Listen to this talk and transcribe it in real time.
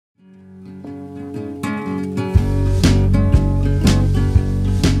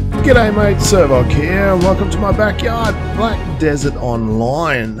G'day mate, Servok here, and welcome to my backyard, Black Desert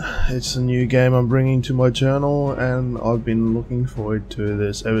Online. It's a new game I'm bringing to my channel, and I've been looking forward to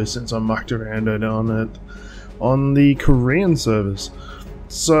this ever since I mucked around on it on the Korean servers.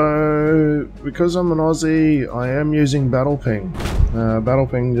 So, because I'm an Aussie, I am using Battle Ping. Battle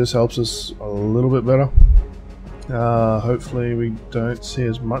Ping just helps us a little bit better. Hopefully we don't see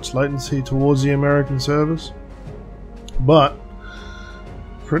as much latency towards the American servers. But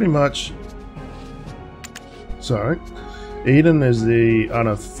pretty much, sorry, Eden is the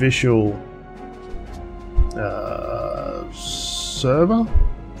unofficial server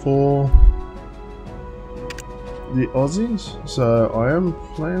for the Aussies, so I am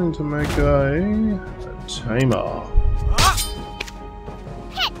planning to make a tamer.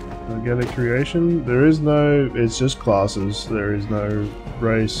 I get a creation. There is no, it's just classes. There is no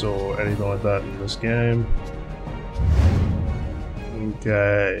race or anything like that in this game.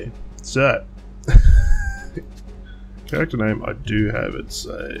 Okay, so character name, I do have it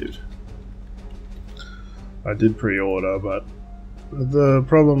saved. I did pre-order, but the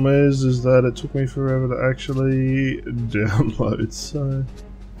problem is that it took me forever to actually download. So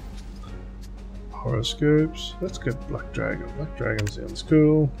horoscopes, let's get Black Dragon. Black Dragon sounds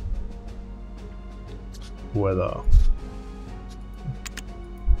cool. Weather.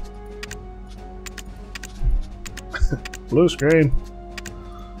 Blue screen.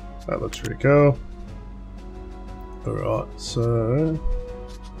 That looks pretty cool. Alright, so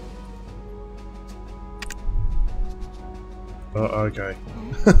oh, okay.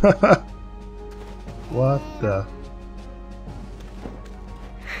 What the?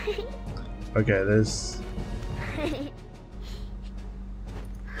 Okay, there's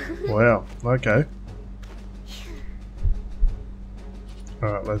wow, okay.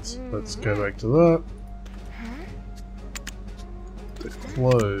 Alright, let's go back to that. The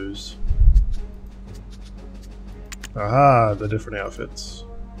clothes. Aha, the different outfits.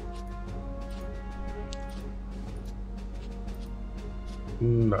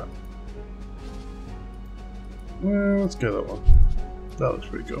 No. Well, let's go that one. That looks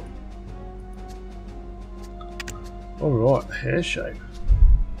pretty cool. Alright, hair shape.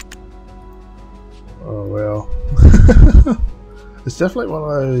 Oh well. It's definitely one of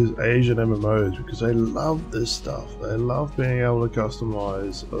those Asian MMOs because they love this stuff. They love being able to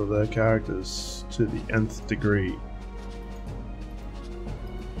customize their characters to the nth degree.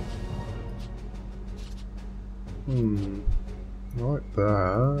 Like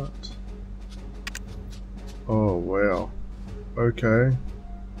that. Oh wow. Okay.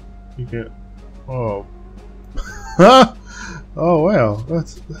 You get. Oh. Oh wow.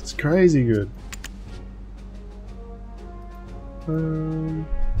 That's crazy good. So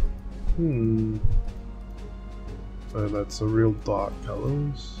that's the real dark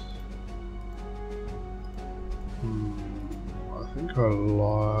colors. I think I'm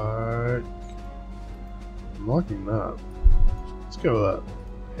liking that. Let's go with that.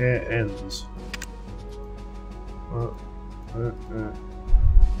 Hair ends.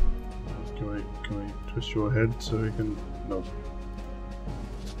 Can we twist your head so we can? No.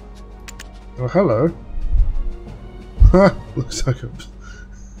 Oh hello. Looks like a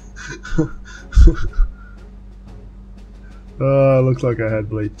looks like I had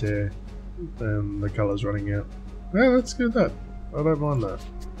bleached hair and the colour's running out. Yeah, let's do that. I don't mind that.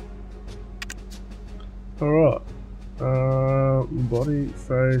 Alright. Body,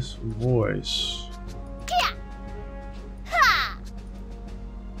 face, voice.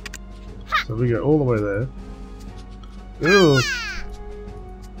 So we go all the way there. Ew.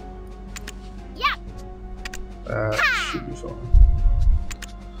 Should be fine.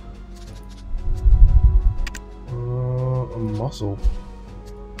 A muscle.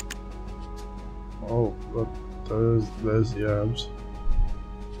 Oh, look, there's the abs.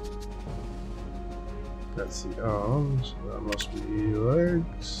 That's the arms. That must be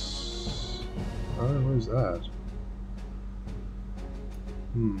legs. Oh, where's that?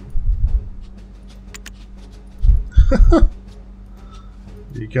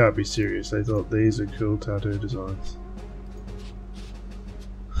 You can't be serious. They thought these are cool tattoo designs.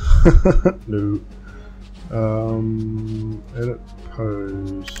 No. Edit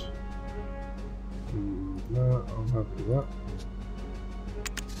pose. No, I'm happy with that.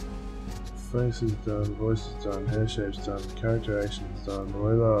 Face is done, voice is done, hair shape's done, character action is done,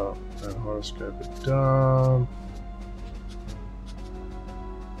 weather and horoscope are done.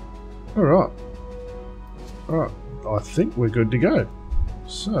 Alright. Alright, I think we're good to go.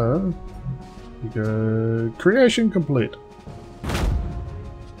 So, we go creation complete.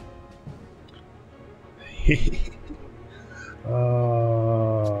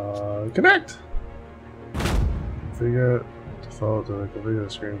 Connect! Configure default to configure the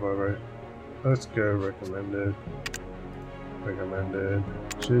screen vibrate. Let's go recommended. Recommended.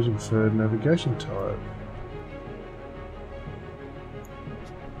 Choose your preferred navigation type.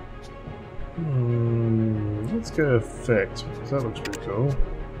 Let's go effect, because that looks pretty cool.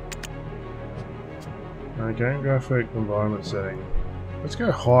 Game graphic, environment setting. Let's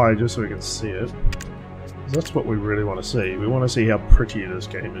go high just so we can see it. That's what we really want to see. We want to see how pretty this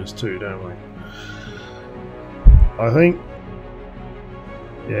game is too, don't we? I think...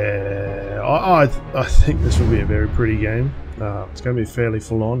 yeah, I think this will be a very pretty game. It's going to be fairly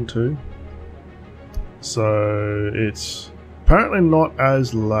full on too. So it's apparently not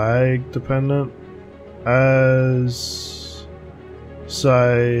as lag dependent as,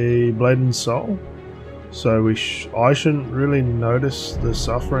 say, Blade and Soul. So I shouldn't really notice the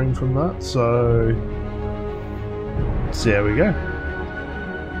suffering from that. So there we go.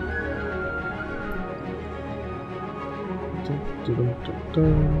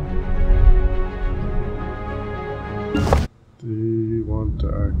 Do you want to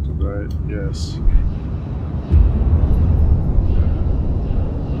activate? Yes.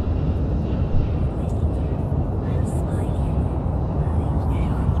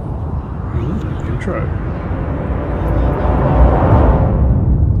 Intro.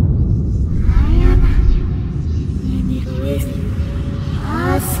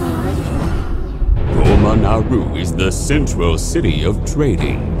 Goma Naru is the central city of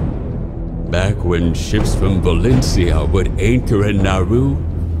trading. Back when ships from Valencia would anchor in Naru,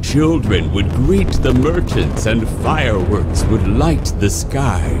 children would greet the merchants and fireworks would light the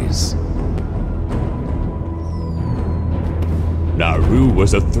skies. Naru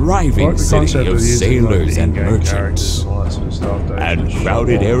was a thriving city of sailors and merchants, and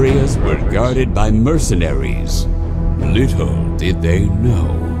crowded areas were guarded by mercenaries. Little did they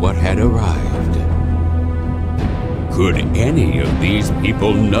know what had arrived. Could any of these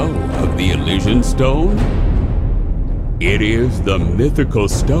people know of the Elysian Stone? It is the mythical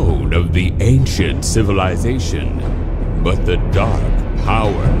stone of the ancient civilization, but the dark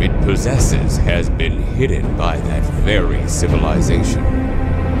power it possesses has been hidden by that very civilization.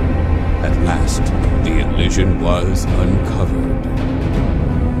 At last, the Elysian was uncovered.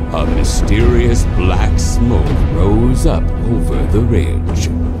 A mysterious black smoke rose up over the ridge.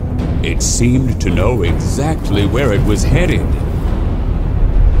 It seemed to know exactly where it was headed.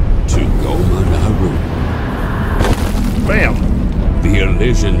 To Goma Naru. Bam! The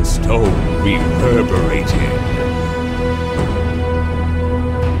Elysian Stone reverberated.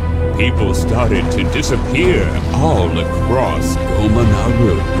 People started to disappear all across Goma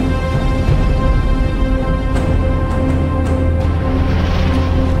Naru.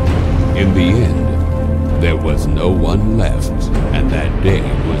 In the end, there was no one left, and that day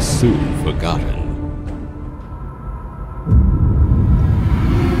was soon forgotten.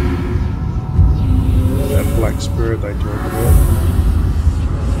 That black spirit they talk about.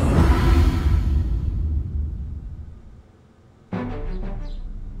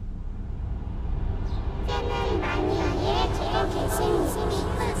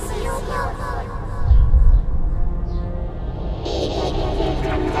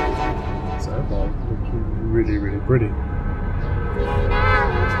 Really, really pretty.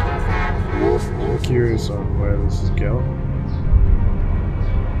 I'm curious on where this is going.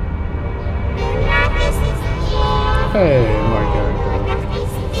 Hey, my character.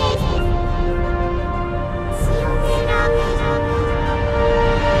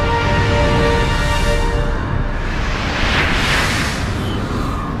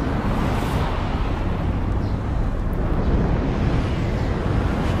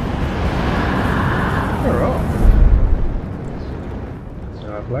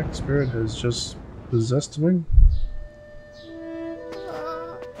 Black spirit has just possessed me.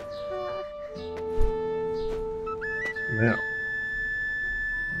 Now.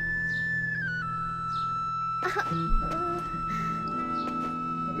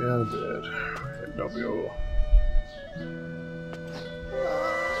 Get out of bed. W.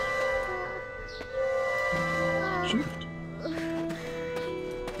 Shift.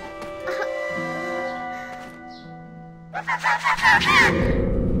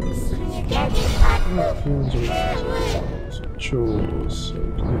 Chores, so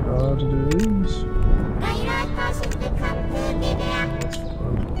click R to do these. That's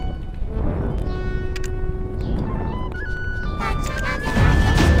fine.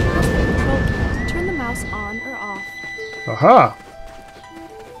 Turn the mouse on or off. Aha!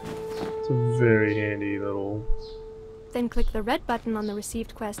 It's a very handy little... Then click the red button on the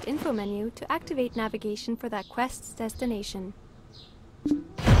received quest info menu to activate navigation for that quest's destination.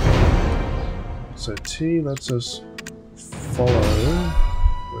 So T lets us follow where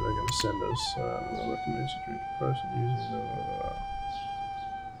they're going to send us. I recommend you treat the person using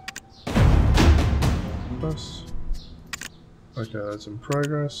the plus. Okay, that's in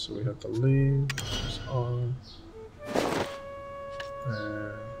progress, so we have to leave. It's on.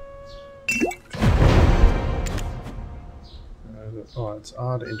 Oh, it's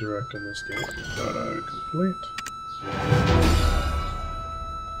R to interact in this game. Photo complete.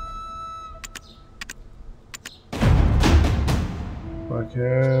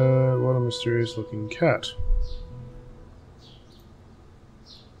 Okay, what a mysterious looking cat.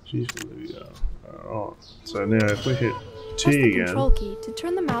 Jeez, Olivia. Alright, so now if we hit T Press the again. control key to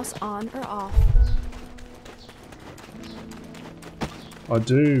turn the mouse on or off. I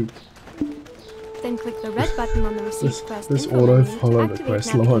do. Then click the red button on the received quest. This info menu to auto-follow the activate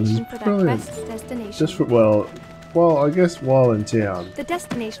quest line is navigation for that brilliant. quest's destination. Just for, well, I guess while in town. The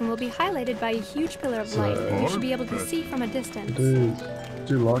destination will be highlighted by a huge pillar of light that you should be able to see from a distance. I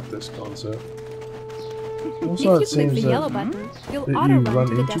do like this concept. If Also, you it click seems the that yellow button, you'll that you auto-run run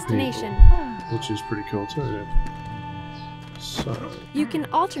to the into destination. which is pretty cool too. So, You can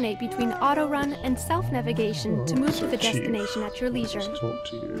alternate between auto-run and self-navigation to move so to the Chief, destination at your leisure. let's talk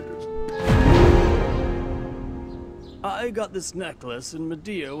to you. I got this necklace in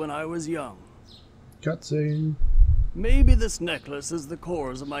Medea when I was young. Cutscene. Maybe this necklace is the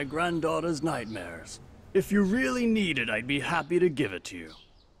cause of my granddaughter's nightmares. If you really need it, I'd be happy to give it to you.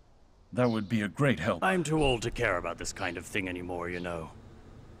 That would be a great help. I'm too old to care about this kind of thing anymore, you know.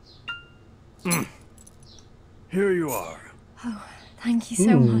 Here you are. Oh, thank you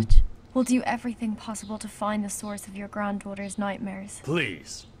so much. We'll do everything possible to find the source of your granddaughter's nightmares.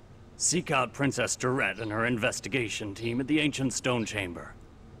 Please, seek out Princess Durette and her investigation team at the Ancient Stone Chamber.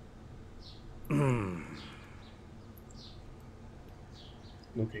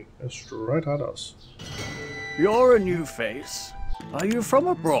 Looking straight at us. You're a new face. Are you from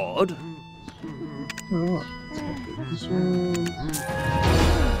abroad? Alright, this one.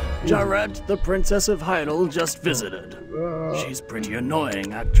 Jarette, the Princess of Hyrule, just visited. She's pretty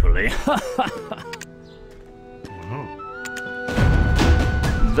annoying, actually.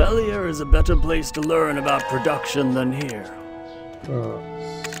 Velia is a better place to learn about production than here.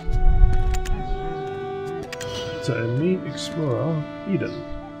 So, meet Explorer Eden.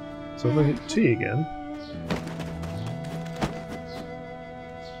 So if I hit T again.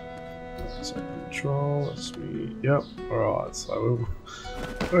 So control, let's be, yep, alright, so we're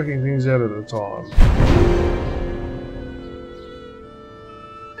working things out at a time.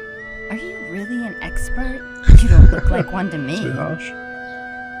 Are you really an expert? You don't look like one to me. Too harsh.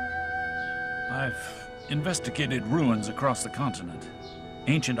 I've investigated ruins across the continent.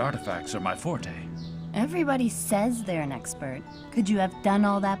 Ancient artifacts are my forte. Everybody says they're an expert. Could you have done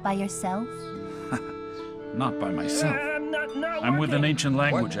all that by yourself? Not by myself. I'm with an ancient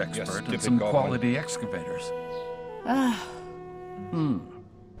language expert and some quality excavators.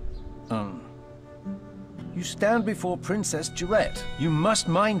 You stand before Princess Jarette. You must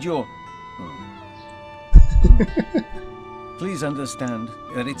mind your... Please understand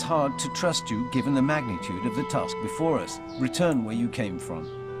that it's hard to trust you given the magnitude of the task before us. Return where you came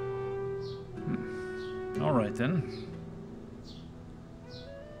from. All right, then.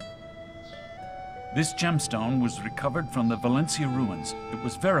 This gemstone was recovered from the Valencia ruins. It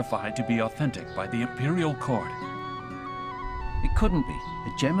was verified to be authentic by the Imperial Court. It couldn't be.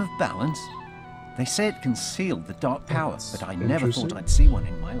 A gem of balance? They say it concealed the Dark Power, but I never thought I'd see one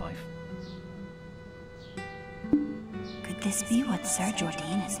in my life. Could this be what Sir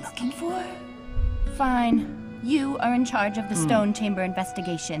Jordan is looking for? Fine. You are in charge of the Stone Chamber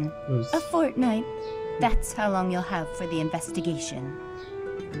investigation. A fortnight. That's how long you'll have for the investigation.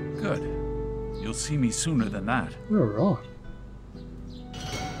 Good. You'll see me sooner than that. Alright.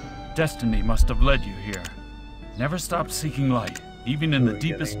 Destiny must have led you here. Never stop seeking light, even in the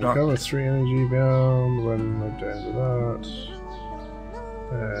deepest darkness. 3 energy bound, when moved down to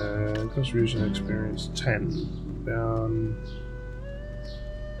that. And contribution experience 10 bound.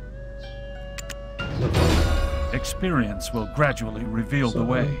 Experience will gradually reveal the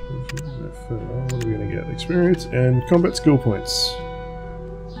way. What are we going to get? Experience and combat skill points.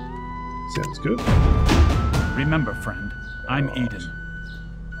 Sounds good. Remember, friend, I'm Eden.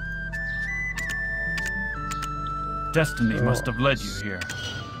 Destiny must have led you here.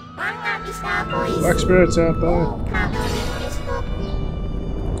 Black spirits out there.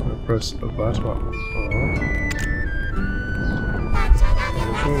 I press the bash button.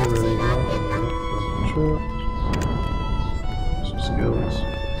 Some skills.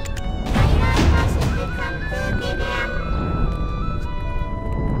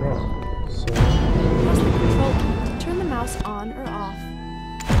 Right. So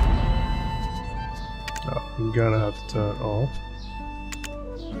have to turn it off.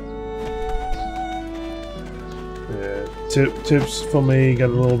 Yeah, tips for me get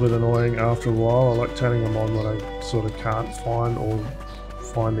a little bit annoying after a while. I like turning them on when I sort of can't find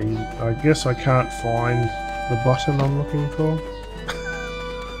I guess I can't find the button I'm looking for.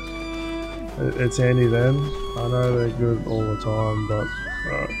 It's handy then. I know they're good all the time, but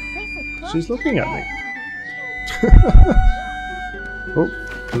she's looking at me. Oh,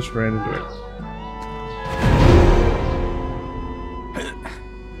 just ran into it.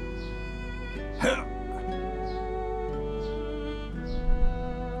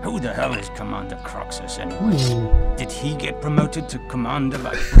 Who the hell is Commander Croxus anyway? Did he get promoted to commander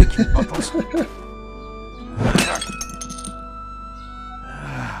like Ricky Bottles?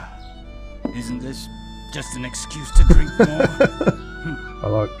 Isn't this just an excuse to drink more? I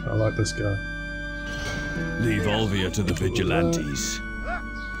like this guy. Leave Olvia to the vigilantes.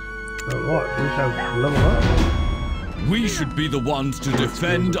 Alright, we have level up. We should be the ones to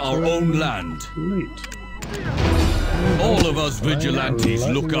defend our own land. Neat. All of us vigilantes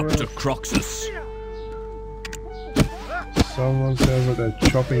look up to Croxus. Someone says that they're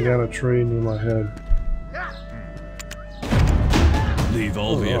chopping down a tree near my head. Leave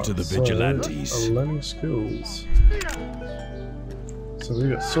Olvia to the vigilantes. So, learning skills. So we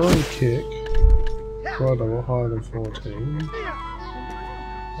got sword and kick. Quite level higher than 14.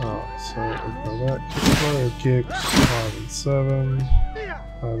 So we've got that. Sword kicks higher than 7.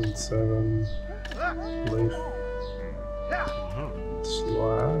 Higher than 7. Leaf.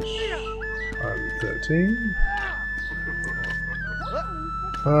 Slash. Higher than 13.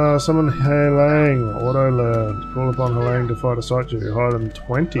 Summon Heilang, auto learned. Call upon Heilang to fight a sight you higher than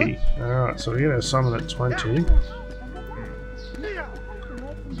 20. Alright, so we're gonna summon at 20.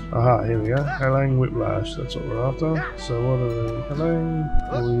 Aha, here we go. Heilang Whiplash, that's what we're after. So what are we? Heilang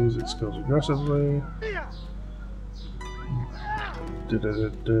will use its skills aggressively.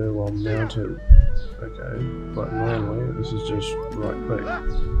 While mounted. Okay, but normally this is just right click.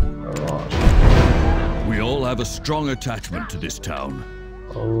 Alright. We all have a strong attachment to this town.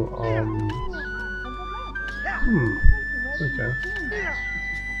 Okay.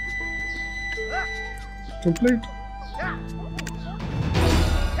 Complete.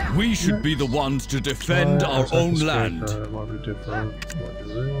 We should be the ones to defend our own land. Might be different. Might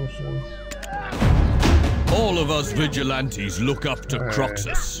be real, so. All of us vigilantes look up to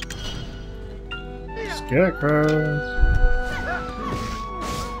Croxus. Scarecrow.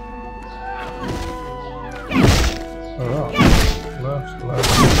 Alright. Left. Oh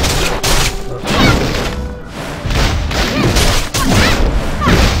wow.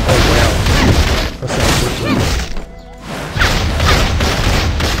 That's not quickly.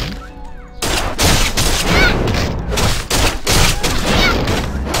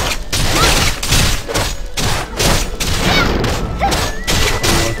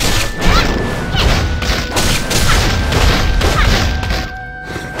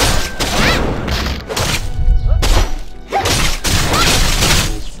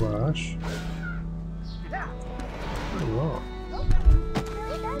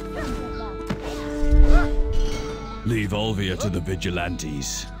 Leave Olvia to the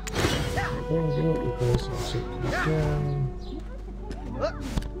vigilantes. What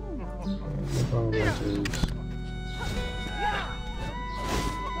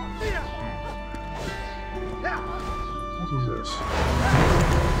is this?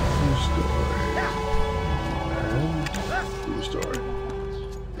 New story. And new story.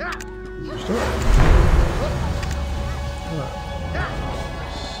 New story.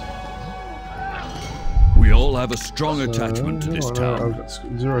 We all have a strong attachment to this town. I've got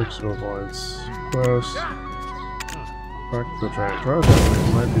 0 skill points. First, practical training.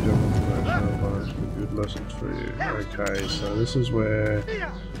 It might be different from that, but it's a good lesson for you. Okay, so this is where.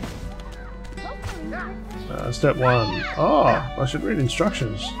 Step 1. Oh, I should read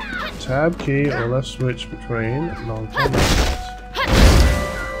instructions. Tab key or left switch between non-combat spots.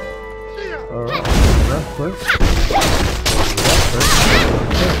 Alright, left click.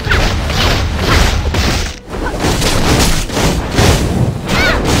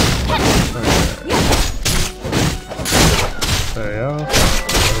 There you are.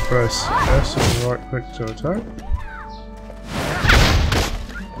 So press S and right click to attack.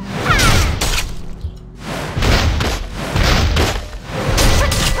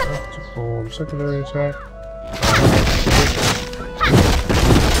 To perform secondary attack.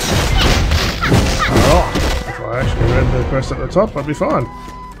 Oh, if I actually read the quest at the top, I'd be fine.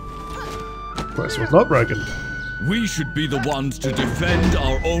 Quest was not broken. We should be the ones to defend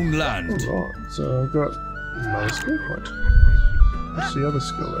our own land. Alright, so I've got no skill point. What's the other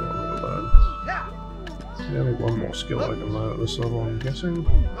skill they want me to learn? Yeah, I need one more skill I can learn at this level, I'm guessing.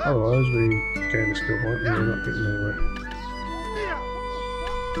 Otherwise, we gain a skill point and we're not getting anywhere.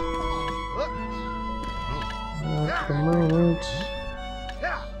 At the moment,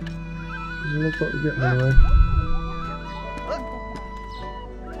 doesn't look like we're getting anywhere.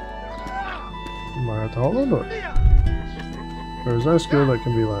 Might have to hold on to it. There is no skill that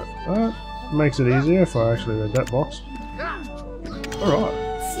can be learned. That makes it easier if I actually read that box. Alright.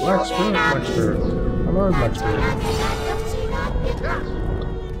 Black Spirit, Black Spirit. Hello, Black Spirit.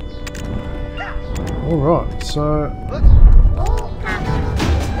 Alright, so...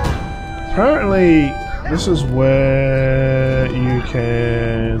 apparently, this is where you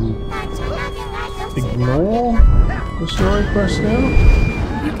can ignore the story quest now.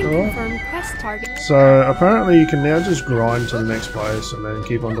 You can confirm quest target. So apparently you can now just grind to the next place and then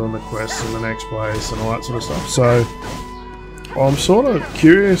keep on doing the quests in the next place and all that sort of stuff. So I'm sort of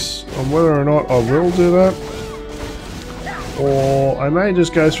curious on whether or not I will do that, or I may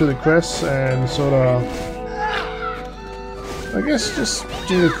just go through the quests and sort of, I guess, just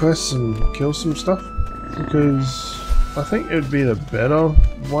do the quests and kill some stuff, because I think it would be the better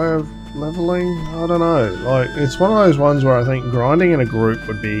way of leveling. I don't know, like, it's one of those ones where I think grinding in a group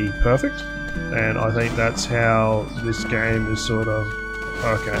would be perfect, and I think that's how this game is sort of,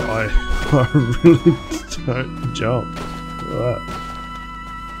 okay, I really don't jump. Look at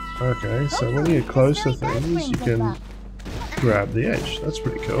that. Okay, so when you're close to things, you can grab the edge. That's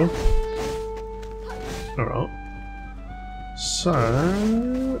pretty cool. Alright. So...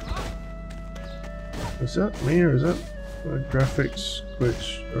 is that me or is that a graphics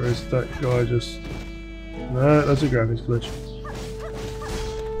glitch? Or is that guy just... no, that's a graphics glitch.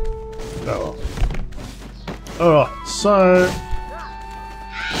 Oh well. Alright, so...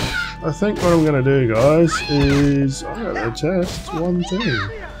 I think what I'm going to do, guys, is I'm going to test one thing.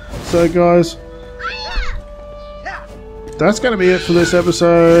 So, guys, that's going to be it for this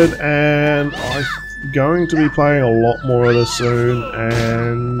episode, and I'm going to be playing a lot more of this soon,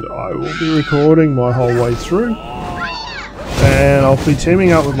 and I will be recording my whole way through, and I'll be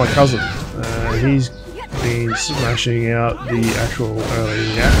teaming up with my cousin. He's been smashing out the actual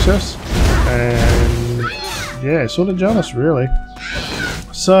early access, and yeah, sort of jealous, really.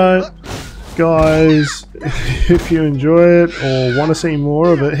 So, guys, if you enjoy it or want to see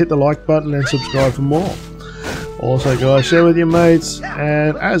more of it, hit the like button and subscribe for more. Also, guys, share with your mates,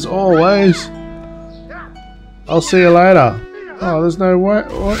 and as always, I'll see you later. Oh, there's no way.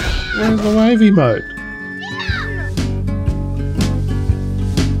 Where's the wavy mode?